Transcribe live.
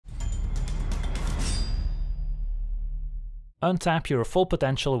Untap your full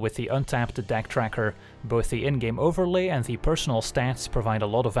potential with the Untapped Deck Tracker. Both the in-game overlay and the personal stats provide a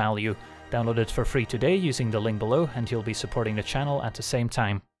lot of value. Download it for free today using the link below and you'll be supporting the channel at the same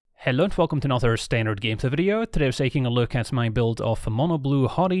time. Hello and welcome to another standard gameplay video. Today we're taking a look at my build of Mono Blue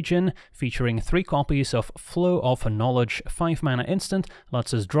Haughty Djinn, featuring 3 copies of Flow of Knowledge 5 mana instant.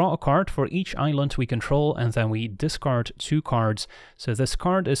 Lets us draw a card for each island we control and then we discard 2 cards. So this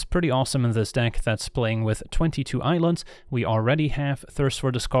card is pretty awesome in this deck that's playing with 22 islands. We already have Thirst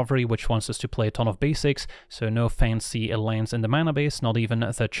for Discovery, which wants us to play a ton of basics, so no fancy lands in the mana base, not even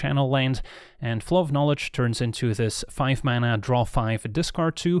the channel land. And Flow of Knowledge turns into this 5 mana, draw 5,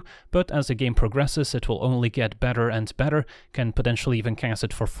 discard 2. But as the game progresses, it will only get better and better. Can potentially even cast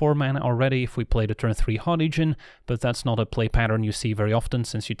it for 4 mana already if we play the turn 3 Haughty Djinn, but that's not a play pattern you see very often,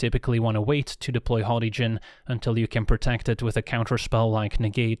 since you typically want to wait to deploy Haughty Djinn until you can protect it with a counter spell like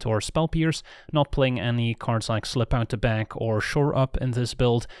Negate or Spell Pierce, not playing any cards like Slip Out the Back or Shore Up in this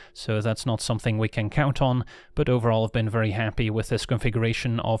build, so that's not something we can count on. But overall I've been very happy with this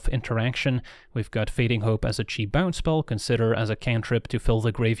configuration of interaction. We've got Fading Hope as a cheap bounce spell, consider as a cantrip to fill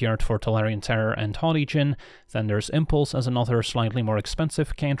the graveyard for Tolarian Terror and Haughty Djinn. Then there's Impulse as another slightly more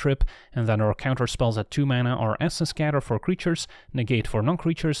expensive cantrip, and then our counter spells at 2 mana are Essence Scatter for creatures, Negate for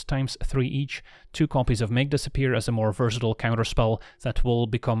non-creatures times 3 each, 2 copies of Make Disappear as a more versatile counter spell that will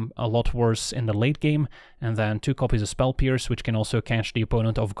become a lot worse in the late game, and then 2 copies of Spell Pierce, which can also catch the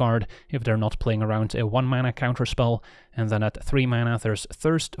opponent off guard if they're not playing around a 1 mana counter spell. And then at 3 mana there's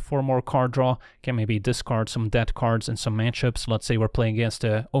Thirst for more card draw, can maybe discard some dead cards in some matchups. Let's say we're playing against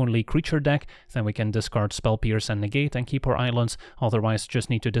a only creature deck, then we can discard Spell Pierce and Negate and keep our islands, otherwise just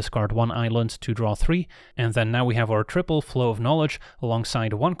need to discard 1 island to draw 3. And then now we have our triple Flow of Knowledge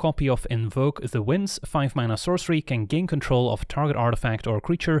alongside 1 copy of Invoke the Winds, 5 mana sorcery, can gain control of target artifact or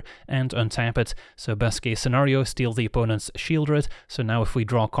creature and untap it. So best case scenario, steal the opponent's Shieldred, so now if we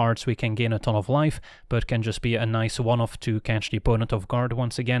draw cards we can gain a ton of life, but can just be a nice one-off to catch the opponent off guard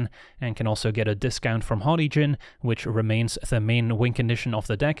once again, and can also get a discount from Haughty Djinn, which remains the main win condition of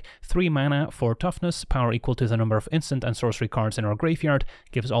the deck. 3 mana for toughness, power equal to the number of instant and sorcery cards in our graveyard,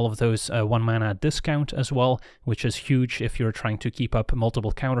 gives all of those 1 mana discount as well, which is huge if you're trying to keep up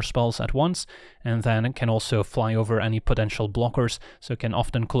multiple counter spells at once. And then it can also fly over any potential blockers, so it can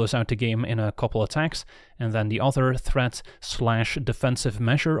often close out the game in a couple attacks. And then the other threat slash defensive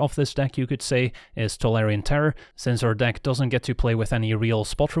measure of this deck, you could say, is Tolarian Terror. Since our deck doesn't get to play with any real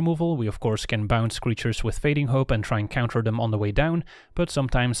spot removal, we of course can bounce creatures with Fading Hope and try and counter them on the way down, but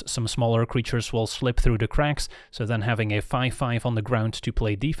sometimes some smaller creatures will slip through the cracks, so then having a 5/5 on the ground to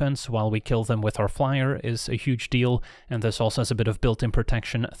play defense while we kill them with our flyer is a huge deal, and this also has a bit of built-in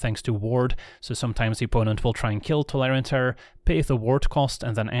protection thanks to Ward, so sometimes the opponent will try and kill Tolarian Terror, pay the ward cost,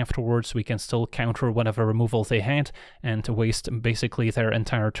 and then afterwards we can still counter whatever removal they had and waste basically their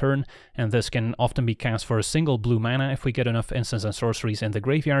entire turn. And this can often be cast for a single blue mana if we get enough instants and sorceries in the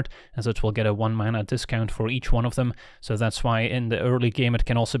graveyard, as it will get a 1 mana discount for each one of them. So that's why in the early game it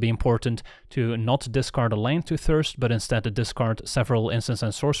can also be important to not discard a land to Thirst, but instead to discard several instants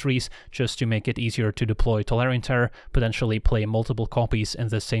and sorceries just to make it easier to deploy Tolarian Terror, potentially play multiple copies in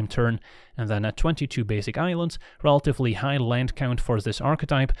the same turn. And then at 22 basic islands, relatively high land count for this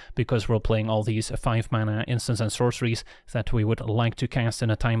archetype, because we're playing all these 5 mana instants and sorceries that we would like to cast in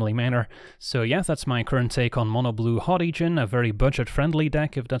a timely manner. So yeah, that's my current take on Mono Blue Haughty Djinn, a very budget friendly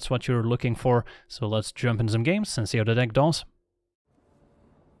deck if that's what you're looking for. So let's jump into some games and see how the deck does.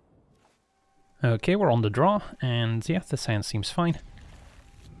 Okay, we're on the draw, and yeah, this hand seems fine.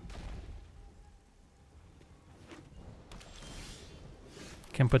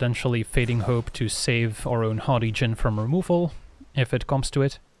 Can potentially Fading Hope to save our own Haughty Djinn from removal, if it comes to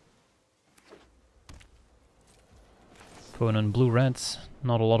it. Opponent blue-reds,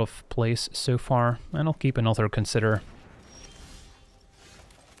 not a lot of plays so far, and I'll keep another consider.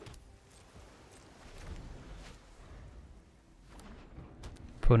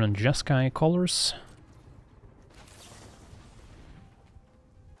 Opponent Jeskai colors.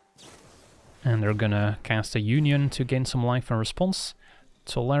 And they're gonna cast a Union to gain some life in response.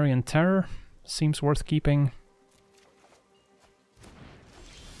 Tolarian Terror seems worth keeping.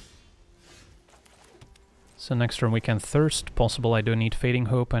 So next turn we can Thirst, possible I don't need Fading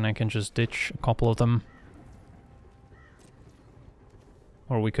Hope and I can just ditch a couple of them.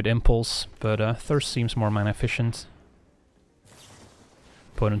 Or we could Impulse, but Thirst seems more mana efficient.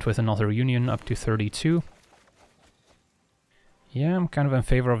 Opponent with another Union up to 32. Yeah, I'm kind of in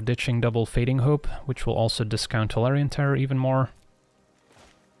favor of ditching double Fading Hope, which will also discount Tolarian Terror even more.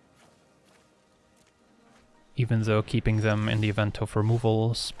 Even though keeping them in the event of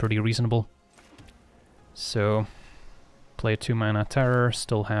removal is pretty reasonable. So, play a 2-mana Terror,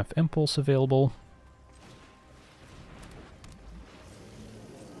 still have Impulse available.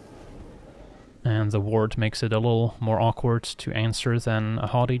 And the ward makes it a little more awkward to answer than a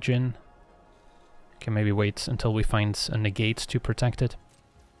Haughty Djinn. Can maybe wait until we find a negate to protect it.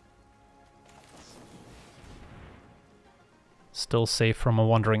 Still safe from a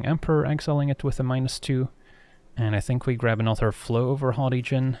Wandering Emperor, exiling it with a -2. And I think we grab another Flow over Haughty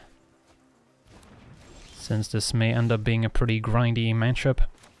Djinn, since this may end up being a pretty grindy matchup.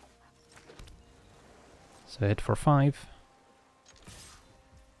 So hit for 5.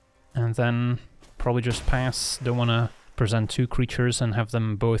 And then probably just pass. Don't want to present 2 creatures and have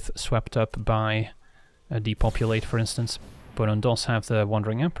them both swept up by a Depopulate, for instance. Opponent does have the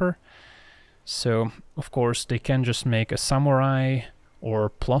Wandering Emperor. So, of course, they can just make a Samurai or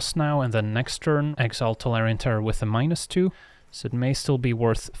plus now, and then next turn exile Tolarian Terror with a -2. So it may still be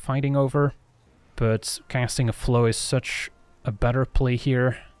worth fighting over. But casting a Flow is such a better play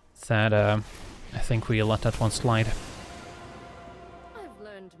here that I think we let that one slide. I've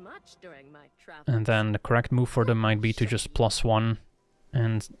learned much during my travel. And then the correct move for them might be to just +1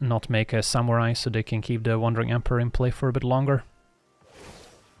 and not make a Samurai so they can keep the Wandering Emperor in play for a bit longer.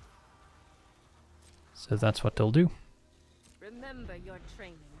 So that's what they'll do. Remember your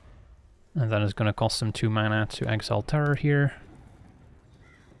training. And then it's going to cost them 2 mana to exile Terror here.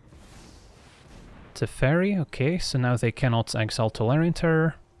 Teferi, okay, so now they cannot exile Tolarian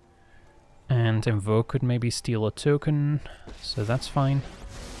Terror. And Invoke could maybe steal a token, so that's fine.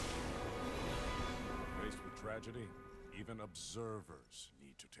 Faced with tragedy, even observers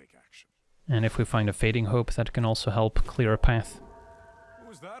need to take action. And if we find a Fading Hope, that can also help clear a path.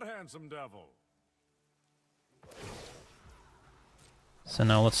 Who's that handsome devil? So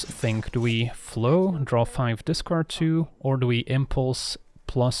now let's think, do we Flow, draw 5, discard 2, or do we Impulse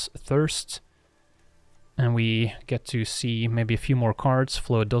plus Thirst? And we get to see maybe a few more cards.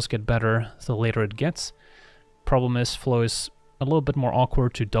 Flow does get better the later it gets. Problem is, Flow is a little bit more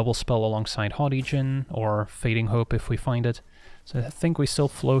awkward to double spell alongside Haughty Djinn, or Fading Hope if we find it. So I think we still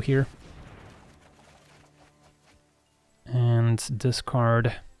Flow here. And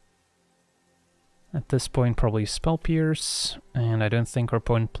discard. At this point, probably Spell Pierce, and I don't think our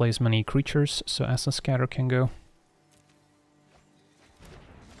opponent plays many creatures, so Essence Scatter can go.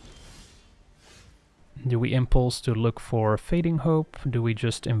 Do we Impulse to look for Fading Hope? Do we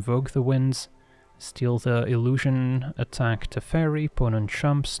just Invoke the Winds? Steal the Illusion, attack Teferi, opponent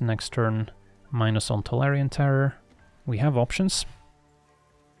jumps, next turn minus on Tolarian Terror. We have options.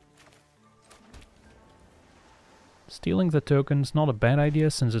 Stealing the token's not a bad idea,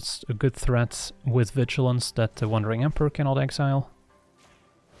 since it's a good threat with Vigilance that the Wandering Emperor cannot exile.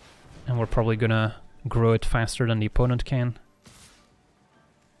 And we're probably gonna grow it faster than the opponent can.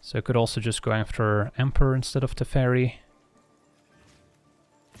 So I could also just go after Emperor instead of Teferi.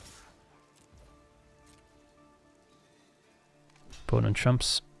 Opponent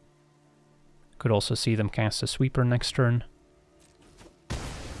jumps. Could also see them cast a Sweeper next turn.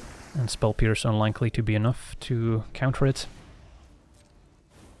 And Spell Pierce unlikely to be enough to counter it.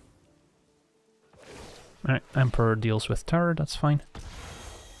 Alright, Emperor deals with Terror, that's fine.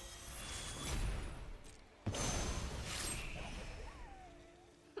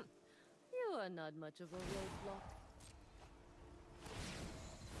 You are not much of a roadblock.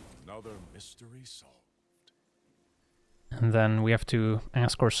 Another mystery solved. And then we have to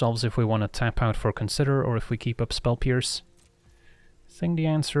ask ourselves if we want to tap out for Consider or if we keep up Spell Pierce. I think the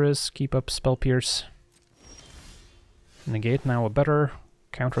answer is keep up Spell Pierce. Negate now a better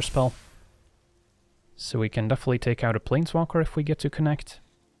counterspell. So we can definitely take out a Planeswalker if we get to connect.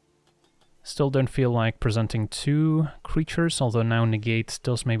 Still don't feel like presenting 2 creatures, although now Negate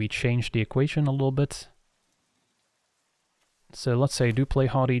does maybe change the equation a little bit. So let's say I do play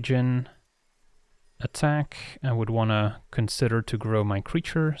Haughty Djinn. Attack, I would want to consider to grow my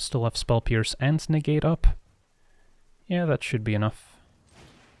creature, still have Spell Pierce and Negate up. Yeah, that should be enough.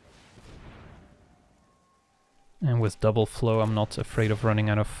 And with double Flow, I'm not afraid of running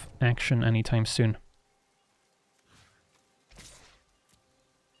out of action anytime soon.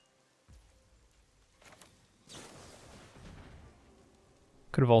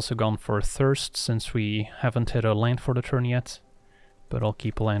 Could have also gone for Thirst, since we haven't hit a land for the turn yet, but I'll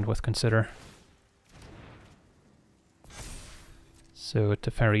keep a land with Consider. So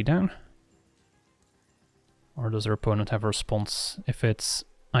Teferi down. Or does our opponent have a response? If it's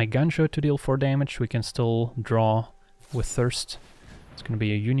Eiganjo to deal 4 damage, we can still draw with Thirst. It's going to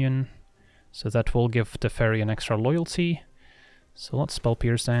be a Union, so that will give Teferi an extra loyalty. So let's Spell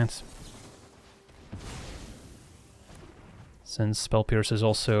Pierce that. Since Spell Pierce is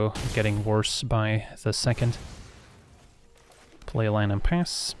also getting worse by the second. Play land and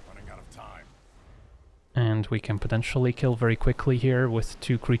pass. Running out of time. And we can potentially kill very quickly here with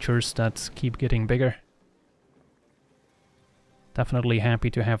 2 creatures that keep getting bigger. Definitely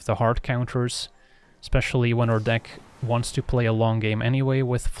happy to have the hard counters, especially when our deck wants to play a long game anyway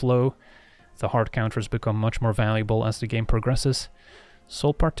with flow. The hard counters become much more valuable as the game progresses.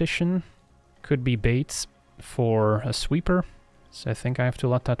 Soul Partition could be bait for a sweeper, so I think I have to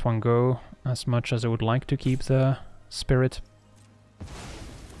let that one go as much as I would like to keep the spirit.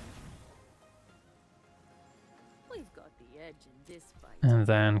 We've got the edge in this fight. And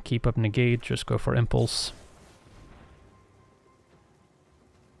then keep up negate, just go for impulse.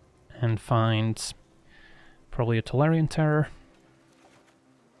 And find probably a Tolarian Terror.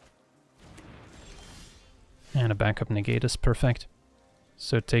 And a backup negate is perfect.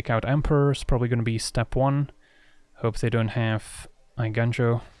 So take out Emperor is probably going to be step 1. Hope they don't have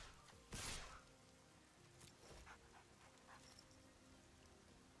Iganjo.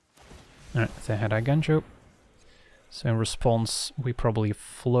 Alright, they had Iganjo. So in response, we probably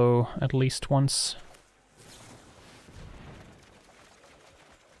flow at least once.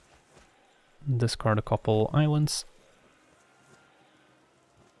 Discard a couple islands.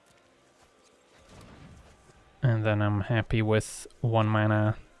 And then I'm happy with 1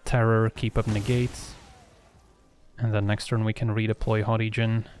 mana Terror, keep up negate. And then next turn we can redeploy Haughty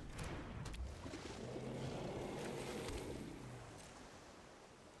Djinn.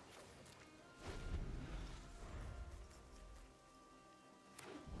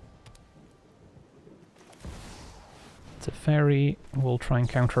 Teferi will try and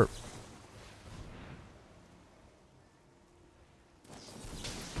counter.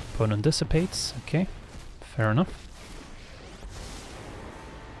 Opponent dissipates, okay, fair enough.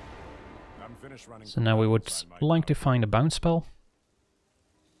 So now we would like to find a bounce spell.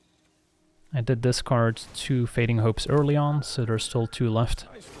 I did discard 2 Fading Hopes early on, so there's still 2 left.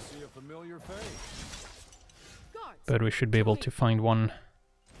 But we should be able to find one.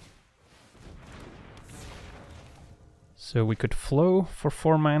 So we could flow for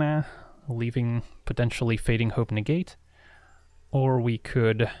 4 mana, leaving potentially Fading Hope negate. Or we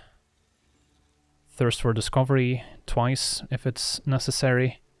could Thirst for Discovery twice if it's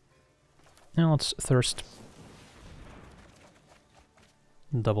necessary. Now let's Thirst.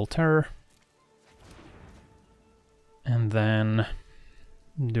 Double Terror. And then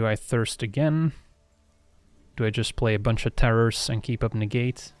do I Thirst again? Do I just play a bunch of Terrors and keep up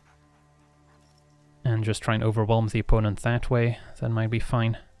negate? And just try and overwhelm the opponent that way? That might be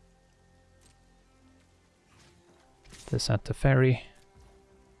fine. This at Teferi.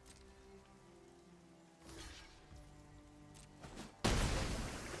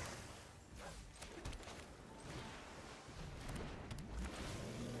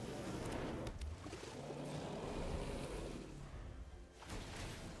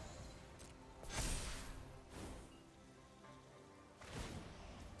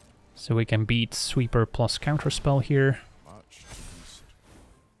 So we can beat Sweeper plus Counterspell here.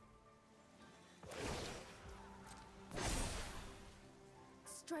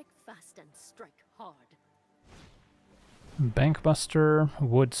 Strike fast and strike hard. Bankbuster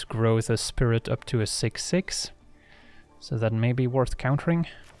would grow the spirit up to a 6/6, so that may be worth countering.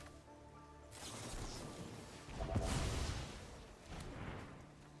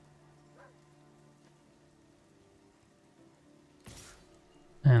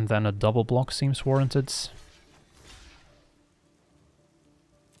 And then a double block seems warranted.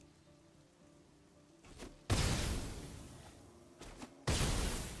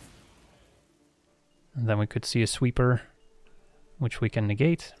 And then we could see a sweeper, which we can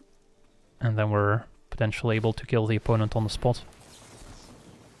negate. And then we're potentially able to kill the opponent on the spot.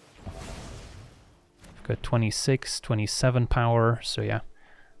 We've got 26, 27 power, so yeah,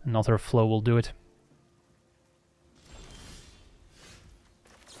 another flow will do it.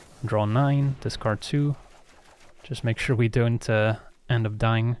 Draw 9, discard 2. Just make sure we don't end up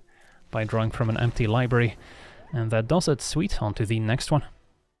dying by drawing from an empty library. And that does it. Sweet, on to the next one.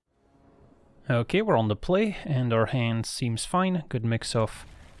 Okay, we're on the play, and our hand seems fine. Good mix of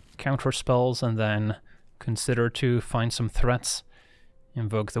counter spells, and then consider to find some threats.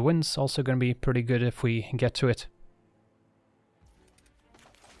 Invoke the Wind's also going to be pretty good if we get to it.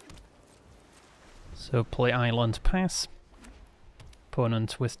 So play Island, pass.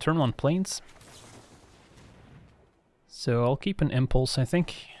 Opponent with turn 1 planes. So I'll keep an Impulse, I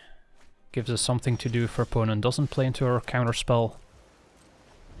think. Gives us something to do if our opponent doesn't play into our counterspell.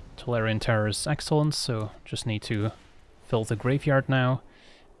 Tolarian Terror is excellent, so just need to fill the graveyard now.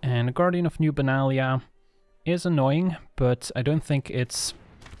 And Guardian of New Benalia is annoying, but I don't think it's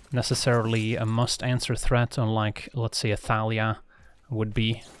necessarily a must-answer threat, unlike, let's say, a Thalia would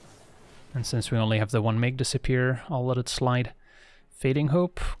be. And since we only have the one Make Disappear, I'll let it slide. Fading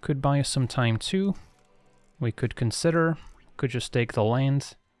Hope could buy us some time too. We could consider, could just take the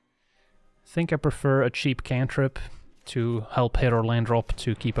land. I think I prefer a cheap cantrip to help hit or land drop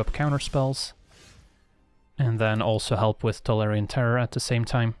to keep up counterspells. And then also help with Tolarian Terror at the same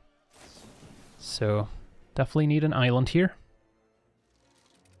time. So, definitely need an island here.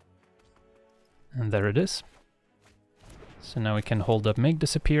 And there it is. So now we can hold up Make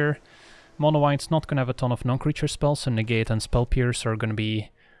Disappear. Mono White's not going to have a ton of non-creature spells, so Negate and Spell Pierce are going to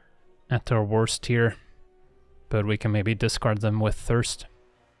be at their worst here. But we can maybe discard them with Thirst.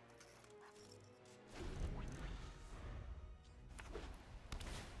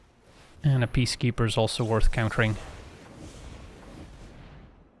 And a Peacekeeper is also worth countering.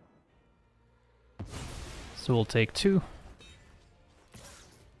 So we'll take 2.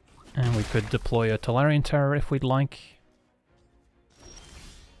 And we could deploy a Tolarian Terror if we'd like.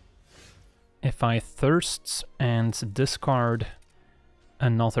 If I Thirst and discard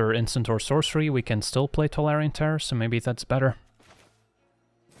another instant or sorcery, we can still play Tolarian Terror, so maybe that's better.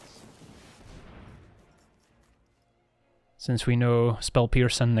 Since we know Spell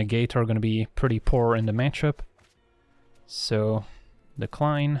Pierce and Negate are going to be pretty poor in the matchup. So,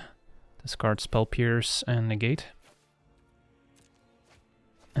 decline, discard Spell Pierce and Negate.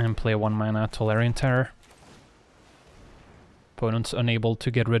 And play 1 mana Tolarian Terror. Opponent's unable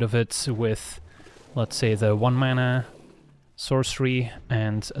to get rid of it with, let's say, the 1 mana sorcery,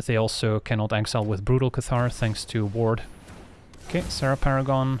 and they also cannot exile with Brutal Cathar thanks to Ward. Okay, Serra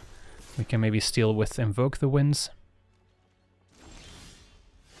Paragon. We can maybe steal with Invoke the Winds.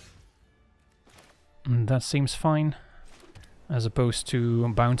 And that seems fine, as opposed to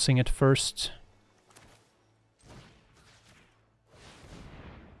bouncing it first.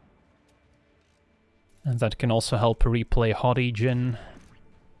 And that can also help replay Haughty Djinn,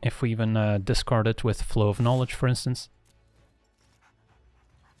 if we even discard it with Flow of Knowledge, for instance.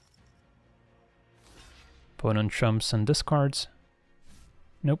 Opponent jumps and discards.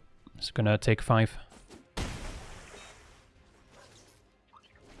 Nope, it's gonna take 5.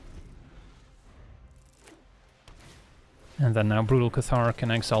 And then now Brutal Cathar can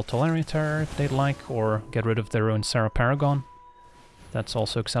exile Tolarian Terror if they'd like, or get rid of their own Serra Paragon. That's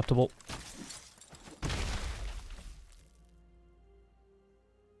also acceptable.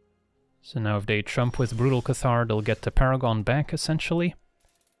 So now if they jump with Brutal Cathar, they'll get the Paragon back, essentially.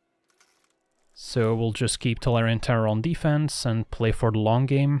 So we'll just keep Tolarian Terror on defense and play for the long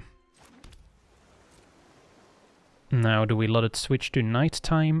game. Now, do we let it switch to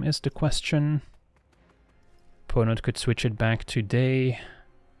nighttime is the question. Opponent could switch it back to day,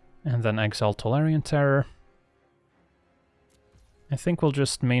 and then exile Tolarian Terror. I think we'll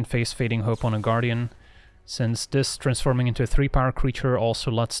just main phase Fading Hope on a Guardian, since this transforming into a 3-power creature also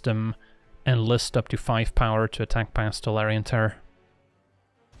lets them enlist up to 5 power to attack past Tolarian Terror.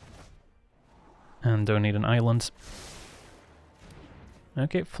 And don't need an island.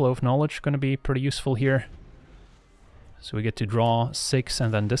 Okay, Flow of Knowledge gonna be pretty useful here. So we get to draw 6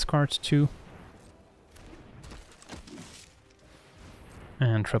 and then discard 2.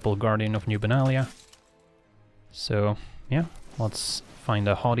 And triple Guardian of New Benalia. So, yeah, let's find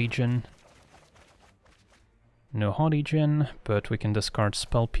a Haughty Djinn. No Haughty Djinn, but we can discard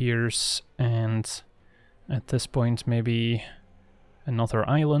Spell Pierce, and at this point maybe another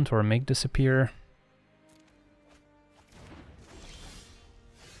island or Make Disappear.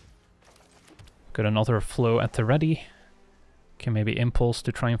 Got another Flow at the ready. Can maybe Impulse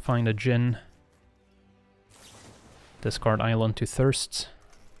to try and find a Djinn. Discard island to Thirst.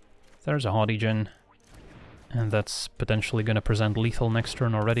 There's a Haughty Djinn. And that's potentially going to present lethal next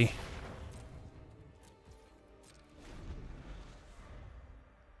turn already.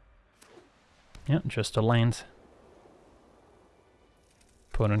 Yeah, just a land.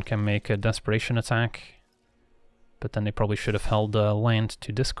 Opponent can make a Desperation attack. But then they probably should have held a land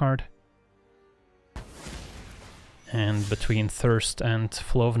to discard. And between Thirst and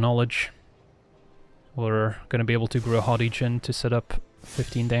Flow of Knowledge, we're going to be able to grow Haughty Djinn to set up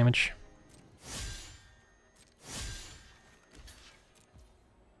 15 damage.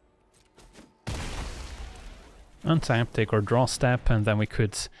 Untap, take our draw step, and then we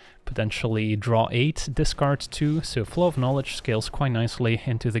could potentially draw 8, discard 2, so Flow of Knowledge scales quite nicely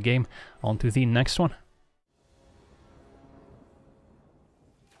into the game. On to the next one.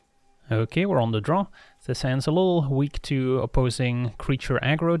 Okay, we're on the draw. This hand's a little weak to opposing creature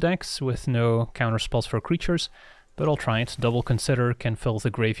aggro decks with no counterspells for creatures, but I'll try it. Double Consider can fill the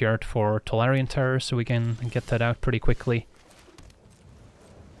graveyard for Tolarian Terror, so we can get that out pretty quickly.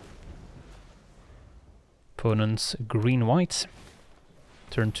 Opponent's green-white.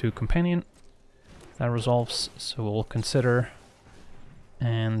 Turn 2 companion. That resolves, so we'll consider.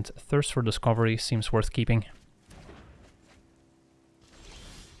 And Thirst for Discovery seems worth keeping.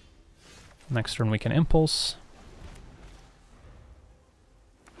 Next turn we can Impulse.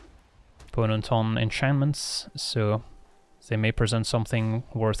 Opponent on enchantments, so they may present something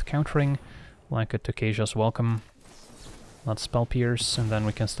worth countering, like a Tokasia's Welcome. Let's Spell Pierce, and then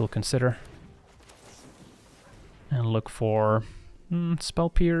we can still consider. And look for... Spell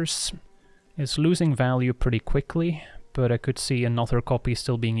Pierce is losing value pretty quickly, but I could see another copy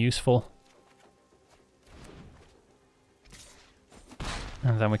still being useful.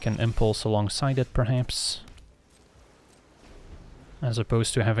 And then we can Impulse alongside it, perhaps. As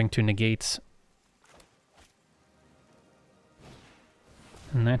opposed to having to negate.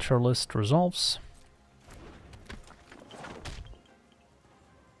 Naturalist resolves.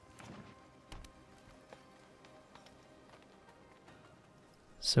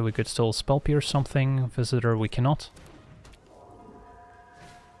 So we could still Spell Pierce something, Visitor we cannot.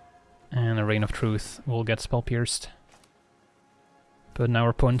 And a Reign of Truth will get Spell Pierced. But now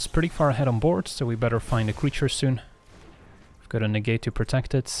our opponent's pretty far ahead on board, so we better find a creature soon. We've got a negate to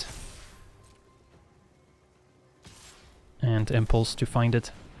protect it. And Impulse to find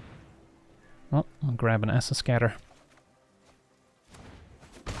it. Well, I'll grab an Essence Scatter.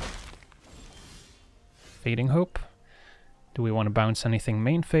 Fading Hope. Do we want to bounce anything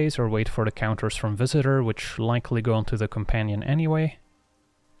main phase or wait for the counters from Visitor, which likely go onto the companion anyway?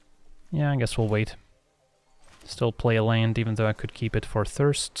 Yeah, I guess we'll wait. Still play a land, even though I could keep it for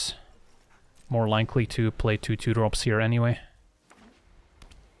Thirst. More likely to play 2 2-drops here anyway.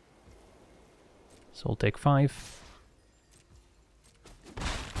 So we'll take 5.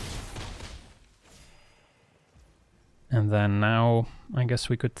 And then now, I guess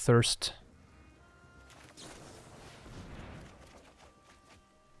we could Thirst.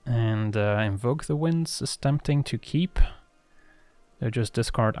 And Invoke the Winds is tempting to keep. Do I just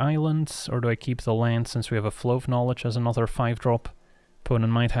discard islands, or do I keep the land since we have a Flow of Knowledge as another 5-drop?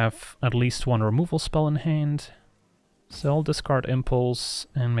 Opponent might have at least one removal spell in hand. So I'll discard Impulse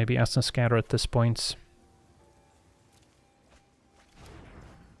and maybe Essence Scatter at this point.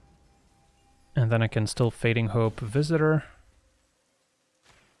 And then I can still Fading Hope Visitor.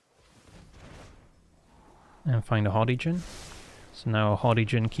 And find a Haughty Djinn. So now Haughty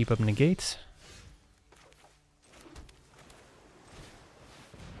Djinn keep up negate.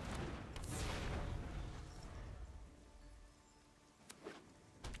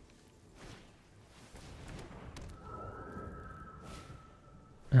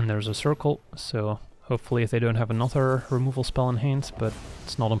 And there's a circle, so hopefully they don't have another removal spell in hand, but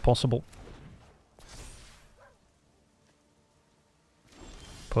it's not impossible.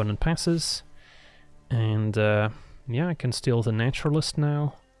 Opponent passes, and yeah, I can steal the Naturalist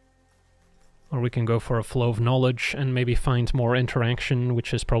now. Or we can go for a Flow of Knowledge and maybe find more interaction,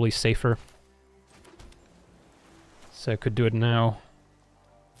 which is probably safer. So I could do it now.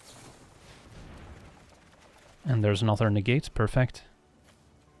 And there's another negate, perfect.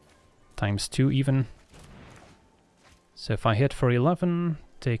 ×2 even. So if I hit for 11,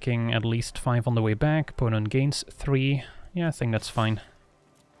 taking at least 5 on the way back, opponent gains 3. Yeah, I think that's fine.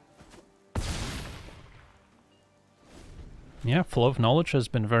 Yeah, Flow of Knowledge has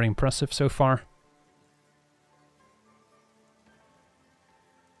been very impressive so far.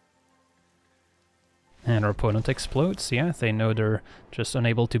 And our opponent explodes. Yeah, they know they're just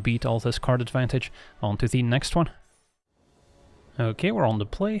unable to beat all this card advantage. On to the next one. Okay, we're on the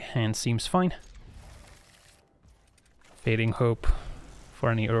play, hand seems fine. Fading Hope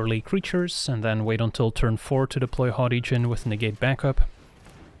for any early creatures, and then wait until turn 4 to deploy Haughty Djinn with negate backup.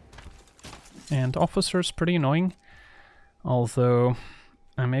 And Officer's pretty annoying, although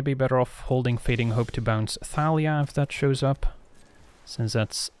I may be better off holding Fading Hope to bounce Thalia if that shows up, since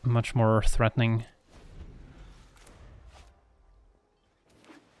that's much more threatening.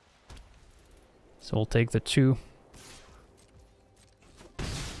 So we'll take the 2.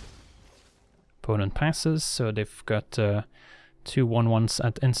 Opponent passes, so they've got 2 1/1s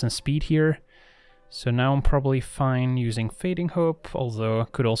at instant speed here. So now I'm probably fine using Fading Hope, although I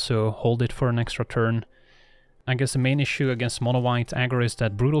could also hold it for an extra turn. I guess the main issue against mono-white aggro is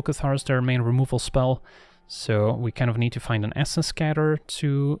that Brutal Cathar is their main removal spell, so we kind of need to find an Essence Scatter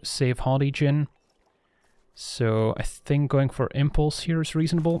to save Haughty Djinn. So I think going for Impulse here is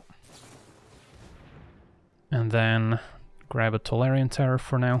reasonable. And then grab a Tolarian Terror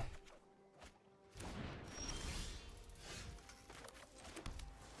for now.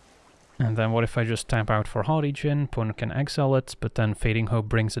 And then what if I just tap out for Haughty Djinn? Opponent can exile it, but then Fading Hope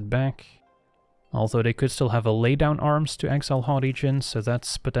brings it back. Although they could still have a laydown arms to exile Haughty Djinn, so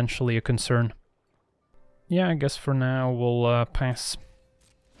that's potentially a concern. Yeah, I guess for now we'll pass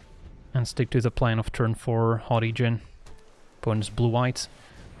and stick to the plan of turn 4 Haughty Djinn. Opponent's blue-white,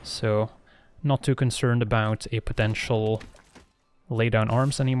 so not too concerned about a potential laydown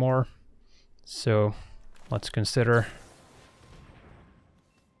arms anymore. So let's consider.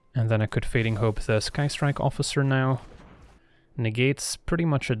 And then I could Fading Hope the Skystrike Officer now. Negate's pretty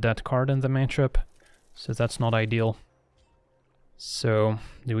much a dead card in the matchup, so that's not ideal. So,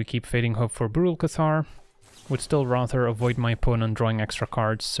 do we keep Fading Hope for Brutal Cathar? Would still rather avoid my opponent drawing extra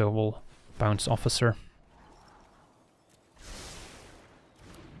cards, so we'll bounce Officer.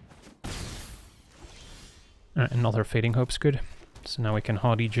 Another Fading Hope's good. So now we can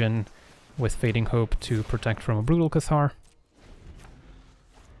Haughty Djinn with Fading Hope to protect from a Brutal Cathar.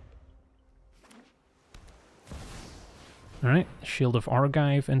 Alright, Shield of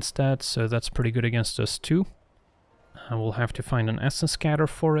Argive instead, so that's pretty good against us too. I will have to find an Essence Scatter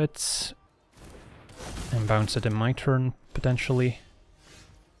for it, and bounce it in my turn, potentially.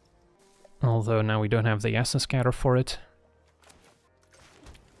 Although now we don't have the Essence Scatter for it.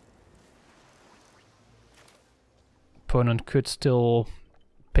 Opponent could still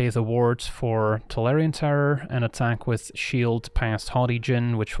pay the wards for Tolarian Terror and attack with Shield past Haughty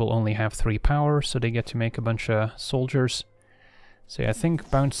Djinn, which will only have 3 power, so they get to make a bunch of soldiers. So yeah, I think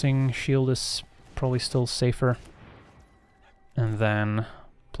bouncing Shield is probably still safer. And then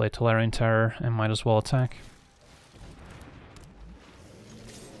play Tolarian Terror and might as well attack.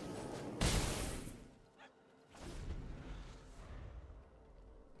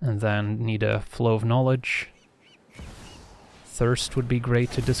 And then need a Flow of Knowledge. Thirst would be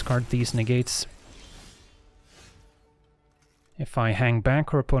great to discard these negates. If I hang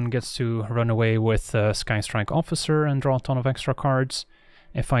back, our opponent gets to run away with Skystrike Officer and draw a ton of extra cards.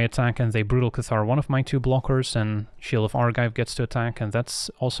 If I attack and they Brutal Cathar one of my 2 blockers, and Shield of Argive gets to attack, and that's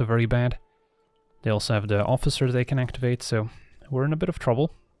also very bad. They also have the Officer they can activate, so we're in a bit of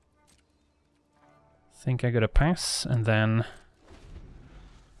trouble. Think I gotta pass, and then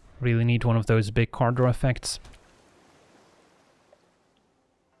really need one of those big card draw effects.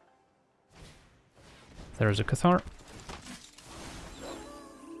 There's a Cathar.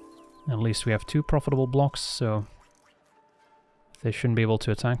 At least we have 2 profitable blocks, so they shouldn't be able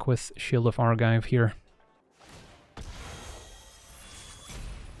to attack with Shield of Argive here.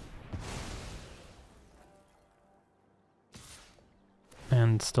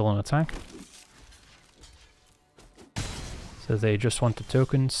 And still an attack. So they just want the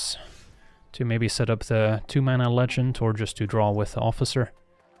tokens to maybe set up the 2-mana legend or just to draw with the Officer.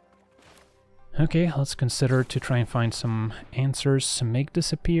 Okay, let's consider to try and find some answers. Make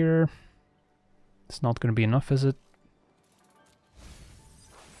Disappear. It's not going to be enough, is it?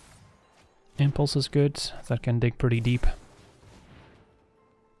 Impulse is good. That can dig pretty deep.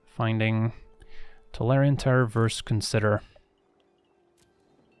 Finding Tolarian Terror versus Consider.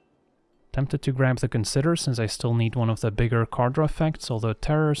 Tempted to grab the Consider since I still need one of the bigger card draw effects, although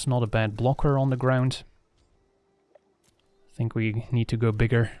Terror's not a bad blocker on the ground. I think we need to go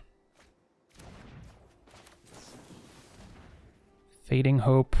bigger. Fading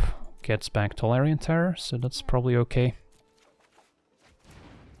Hope gets back Tolarian Terror, so that's probably okay.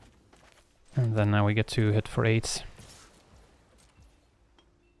 And then now we get to hit for 8.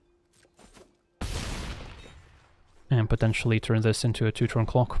 And potentially turn this into a 2-turn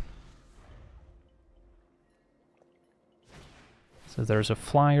clock. So there's a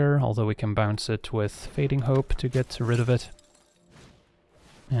flyer, although we can bounce it with Fading Hope to get rid of it.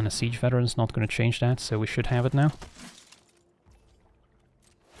 And a Siege Veteran's not going to change that, so we should have it now.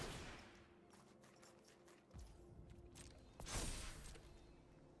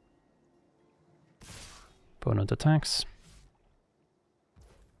 Opponent attacks.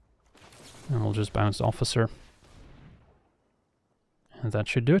 And we'll just bounce Officer. And that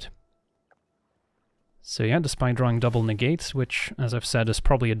should do it. So yeah, despite drawing double negates, which, as I've said, is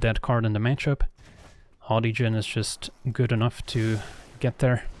probably a dead card in the matchup, Haughty Djinn is just good enough to get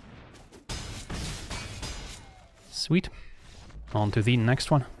there. Sweet. On to the next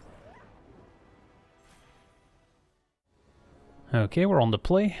one. Okay, we're on the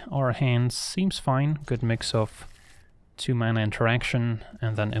play. Our hand seems fine. Good mix of 2-mana interaction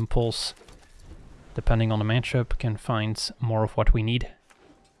and then Impulse. Depending on the matchup, can find more of what we need.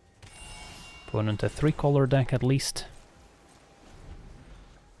 Opponent a 3-color deck at least.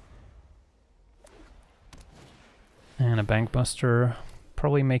 And a Bankbuster.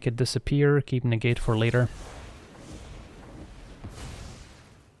 Probably make it disappear, keep negate for later.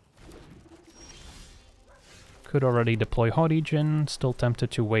 Could already deploy Haughty Djinn, still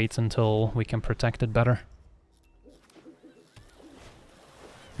tempted to wait until we can protect it better.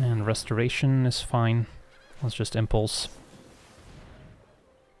 And Restoration is fine. Let's just Impulse.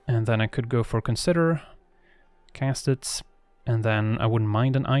 And then I could go for Consider, cast it, and then I wouldn't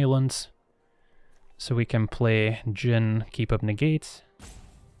mind an island. So we can play Djinn, keep up Negate.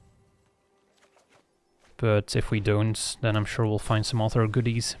 But if we don't, then I'm sure we'll find some other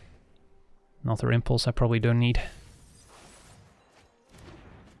goodies. Another Impulse I probably don't need.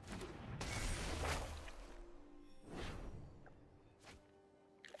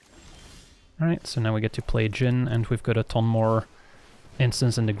 Alright, so now we get to play Djinn, and we've got a ton more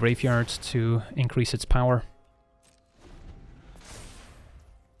instants in the graveyard to increase its power.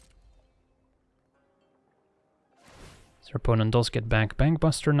 So our opponent does get back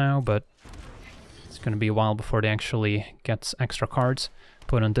Bankbuster now, but it's going to be a while before they actually get extra cards.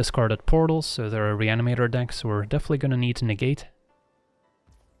 Opponent discarded Portals, so they're a Reanimator deck, so we're definitely going to need to negate.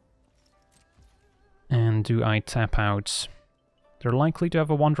 And do I tap out? They're likely to have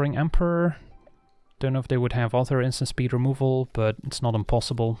a Wandering Emperor. Don't know if they would have other instant speed removal, but it's not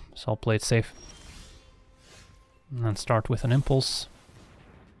impossible, so I'll play it safe. And then start with an Impulse.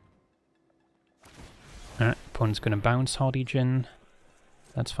 Alright, opponent's gonna bounce Haughty Djinn.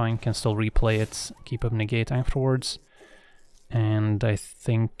 That's fine, can still replay it, keep up Negate afterwards. And I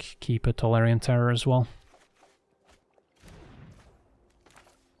think keep a Tolarian Terror as well.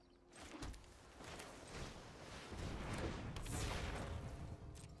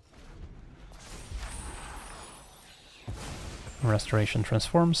 Restoration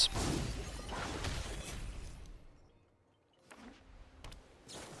transforms.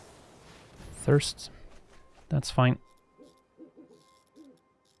 Thirst. That's fine.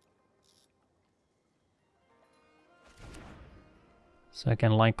 So I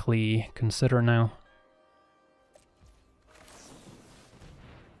can likely consider now.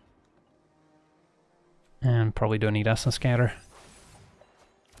 And probably don't need Essence Scatter.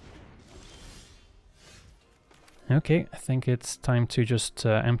 Okay, I think it's time to just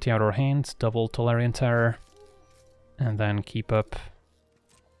empty out our hand, double Tolarian Terror, and then keep up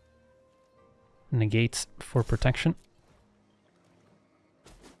Negate for protection.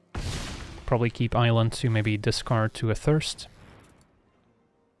 Probably keep Island to maybe discard to a Thirst.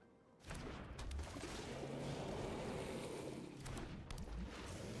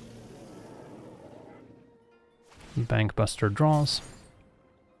 Bankbuster draws.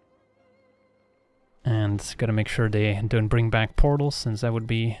 And gotta make sure they don't bring back Portals, since that would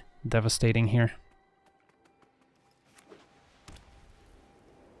be devastating here.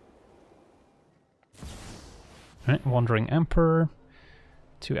 Alright, Wandering Emperor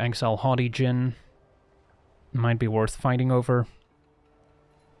to exile Haughty Djinn. Might be worth fighting over.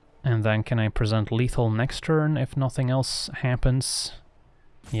 And then can I present lethal next turn if nothing else happens?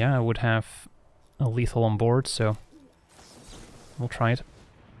 Yeah, I would have a lethal on board, so we'll try it.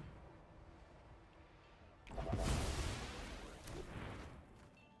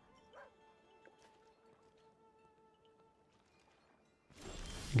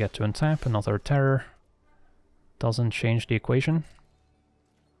 Get to untap, another Terror. Doesn't change the equation.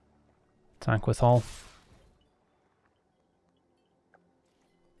 Attack with all.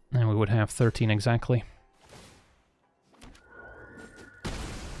 And we would have 13 exactly.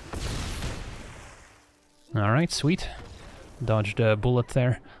 Alright, sweet. Dodged a bullet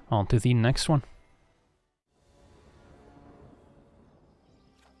there. On to the next one.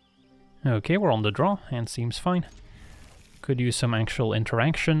 Okay, we're on the draw, and seems fine. Could use some actual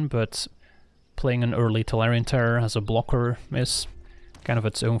interaction, but playing an early Tolarian Terror as a blocker is kind of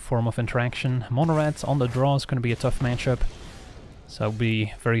its own form of interaction. Mono Red on the draw is going to be a tough matchup, so I'll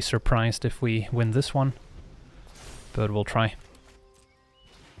be very surprised if we win this one, but we'll try.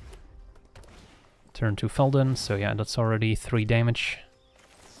 Turn to Felden, so yeah, that's already 3 damage.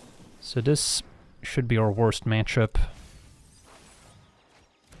 So this should be our worst matchup.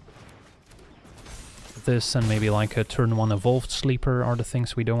 This and maybe like a turn 1 Evolved Sleeper are the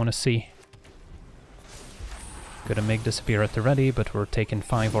things we don't want to see. Gonna make disappear at the ready, but we're taking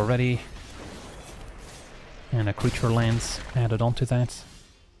 5 already. And a creature lands added onto that.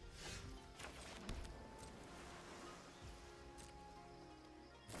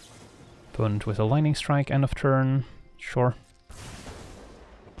 Opponent with a Lightning Strike, end of turn. Sure.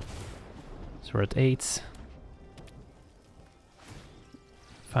 So we're at 8.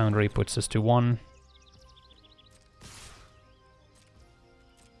 Foundry puts us to 1.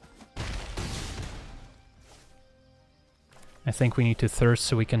 I think we need to Thirst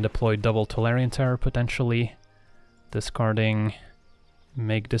so we can deploy double Tolarian Terror potentially. Discarding,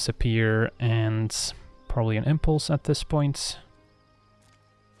 make disappear, and Probably an impulse at this point.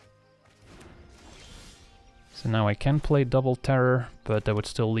 So now I can play double terror, but that would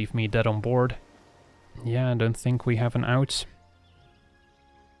still leave me dead on board. Yeah, I don't think we have an out.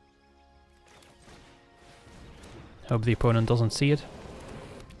 Hope the opponent doesn't see it.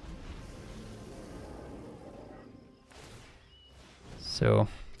 So,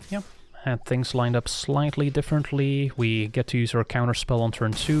 yeah, had things lined up slightly differently. We get to use our counterspell on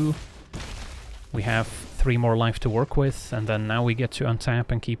turn 2. We have 3 more life to work with, and then now we get to untap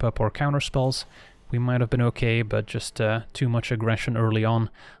and keep up our counterspells. We might have been okay, but just too much aggression early on.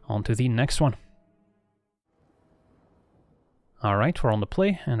 On to the next one. Alright, we're on the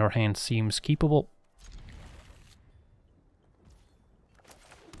play, and our hand seems keepable.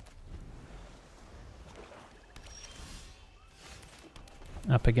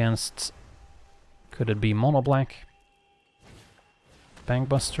 Up against... could it be mono black?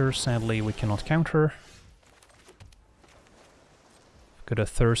 Bankbuster, sadly we cannot counter. Got a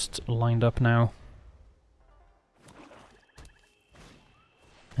Thirst lined up now.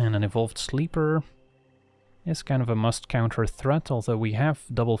 And an Evolved Sleeper is kind of a must-counter threat, although we have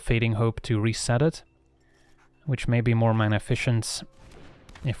double Fading Hope to reset it, which may be more mana efficient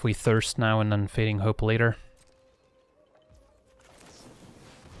if we Thirst now and then Fading Hope later.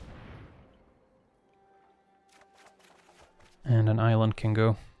 And an island can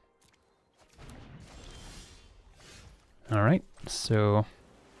go. Alright, so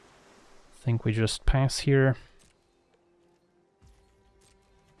I think we just pass here.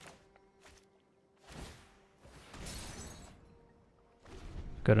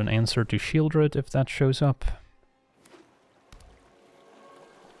 Got an answer to Shieldred if that shows up.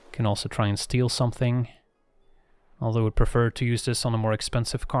 Can also try and steal something, although would prefer to use this on a more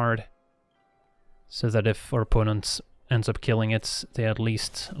expensive card, so that if our opponent ends up killing it, they at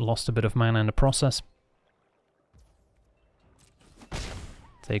least lost a bit of mana in the process.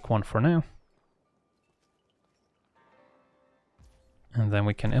 Take one for now. And then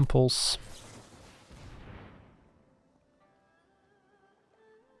we can impulse.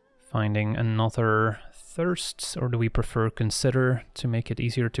 Finding another Thirst, or do we prefer Consider to make it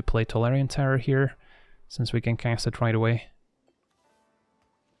easier to play Tolarian Terror here, since we can cast it right away?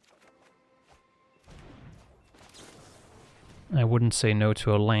 I wouldn't say no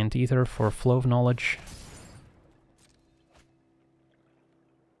to a land either for Flow of Knowledge.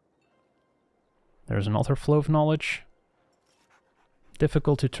 There's another Flow of Knowledge.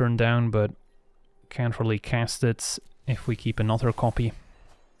 Difficult to turn down, but can't really cast it if we keep another copy.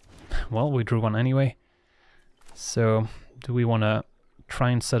 Well, we drew one anyway. So, do we want to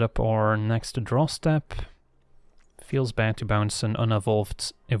try and set up our next draw step? Feels bad to bounce an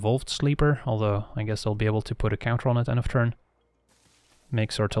Evolved Sleeper, although I guess I'll be able to put a counter on it end of turn.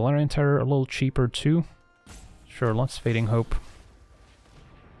 Makes our Tolarian Terror a little cheaper too. Sure, let's Fading Hope.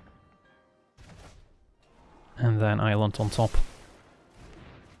 And then Island on top.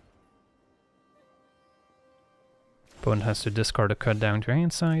 Opponent has to discard a cut down to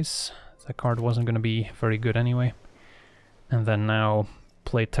hand size. That card wasn't going to be very good anyway. And then now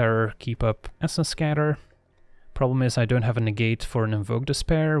play Terror, keep up Essence Scatter. Problem is I don't have a negate for an Invoke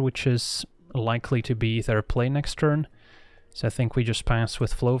Despair, which is likely to be their play next turn. So I think we just pass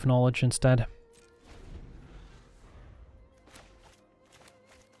with Flow of Knowledge instead.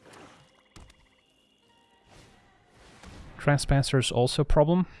 Trespasser's also a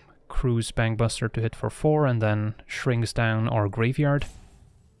problem. Cruise Bankbuster to hit for 4 and then shrinks down our graveyard.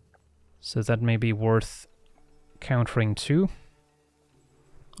 So that may be worth countering too.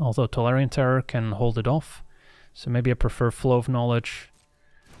 Although Tolarian Terror can hold it off. So maybe I prefer Flow of Knowledge.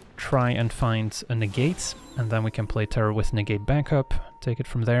 Try and find a negate, and then we can play Terror with negate backup. Take it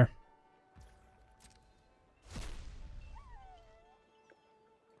from there.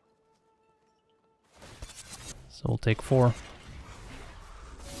 So we'll take 4.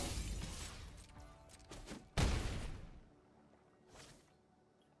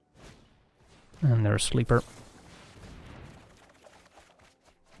 And there's Sleeper.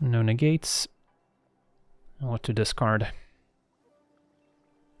 No negates. What to discard?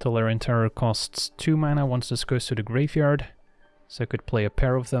 Tolarian Terror costs 2 mana once this goes to the graveyard. So I could play a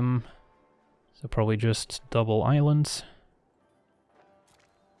pair of them. So probably just double islands.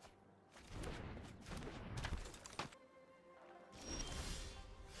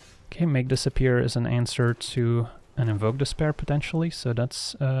 Okay, Make Disappear is an answer to an Invoke Despair potentially, so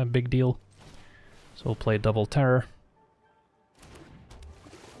that's a big deal. So we'll play double Terror.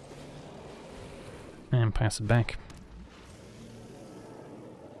 And pass it back.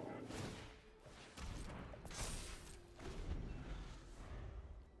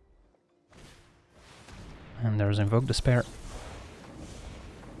 there's Invoke Despair.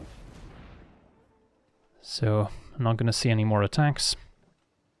 So I'm not going to see any more attacks.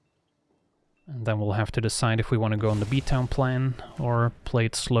 And then we'll have to decide if we want to go on the beatdown plan or play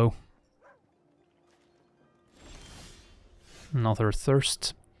it slow. Another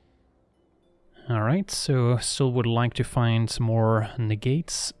Thirst. Alright, so still would like to find more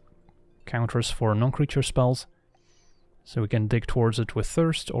negates, counters for non-creature spells. So we can dig towards it with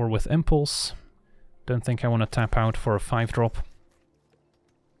Thirst or with Impulse. Don't think I want to tap out for a 5-drop.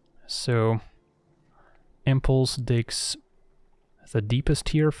 So Impulse digs the deepest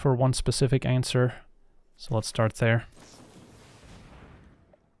here for one specific answer. So let's start there.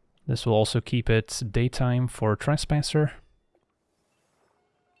 This will also keep it daytime for Trespasser.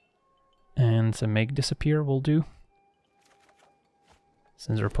 And a Make Disappear will do,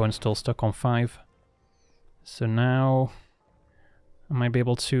 since our opponent's still stuck on 5. So now I might be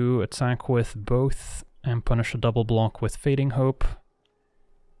able to attack with both and punish a double block with Fading Hope.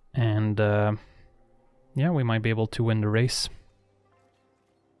 And yeah, we might be able to win the race.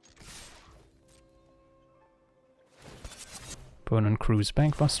 Opponent crews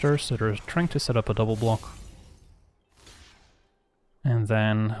Bankbuster, so they're trying to set up a double block. And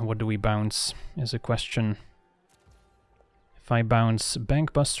then, what do we bounce, is a question. If I bounce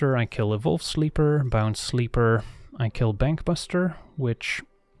Bankbuster, I kill Evolve Sleeper. Bounce Sleeper, I kill Bankbuster, which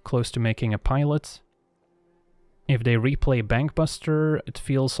close to making a pilot. If they replay Bankbuster, it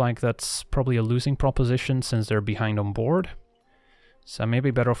feels like that's probably a losing proposition since they're behind on board. So maybe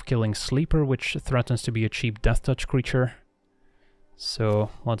better off killing Sleeper, which threatens to be a cheap Death Touch creature.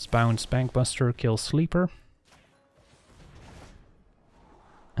 So let's bounce Bankbuster, kill Sleeper.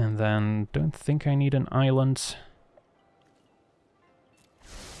 And then, don't think I need an island.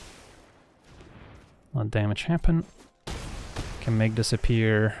 Let damage happen. Can make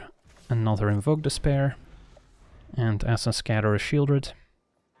disappear another Invoke Despair. And Essence Scatter a Shieldred.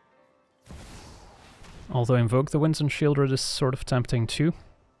 Although Invoke the Winds and Shieldred is sort of tempting too.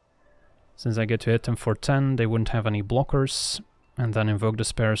 Since I get to hit them for 10, they wouldn't have any blockers. And then Invoke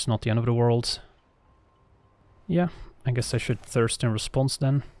Despair is not the end of the world. Yeah. I guess I should Thirst in response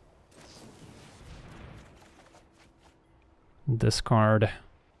then. Discard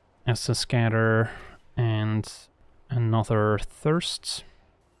Essence Scatter and another Thirst.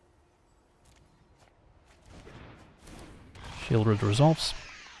 Shieldred resolves.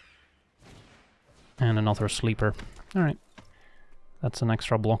 And another Sleeper. Alright. That's an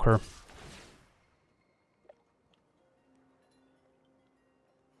extra blocker.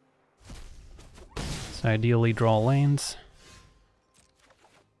 So ideally draw lands.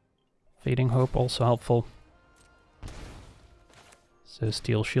 Fading Hope also helpful. So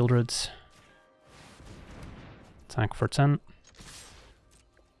steal Shieldreds. Attack for 10.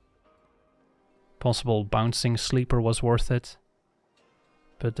 Possible bouncing Sleeper was worth it.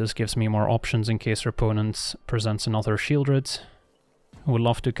 But this gives me more options in case our opponent presents another Shieldred. I would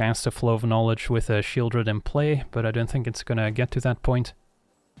love to cast a Flow of Knowledge with a Shieldred in play, but I don't think it's gonna get to that point.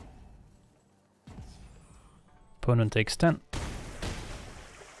 Opponent takes 10.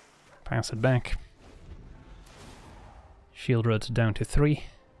 Pass it back. Shieldred down to 3.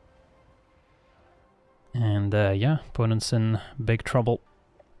 And yeah, opponent's in big trouble.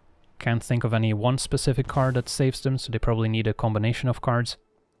 Can't think of any one specific card that saves them, so they probably need a combination of cards.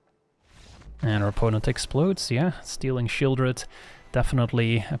 And our opponent explodes, yeah, stealing Shieldred.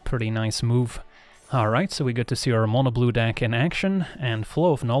 Definitely a pretty nice move. Alright, so we get to see our mono blue deck in action, and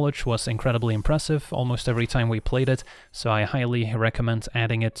Flow of Knowledge was incredibly impressive almost every time we played it, so I highly recommend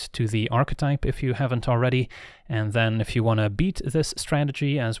adding it to the archetype if you haven't already. And then if you want to beat this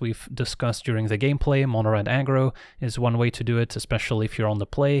strategy, as we've discussed during the gameplay, mono red aggro is one way to do it, especially if you're on the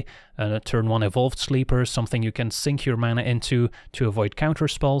play. Turn 1 Evolved Sleeper, something you can sink your mana into to avoid counter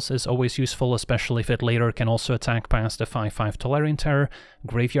spells, is always useful, especially if it later can also attack past a 5/5 Tolarian Terror.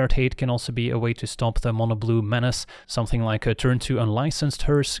 Graveyard Hate can also be a way to stop the mono blue menace. Something like a turn 2 Unlicensed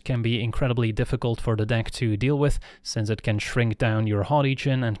Hearse can be incredibly difficult for the deck to deal with, since it can shrink down your Haughty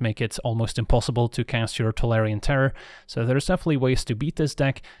Djinn and make it almost impossible to cast your Tolarian Terror. So there's definitely ways to beat this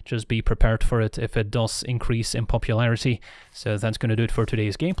deck, just be prepared for it if it does increase in popularity. So that's going to do it for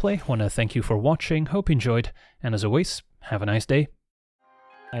today's gameplay. Want to thank you for watching, hope you enjoyed, and as always, have a nice day.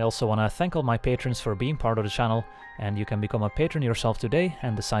 I also want to thank all my patrons for being part of the channel, and you can become a patron yourself today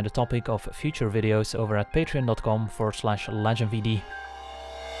and decide the topic of future videos over at patreon.com/LegenVD.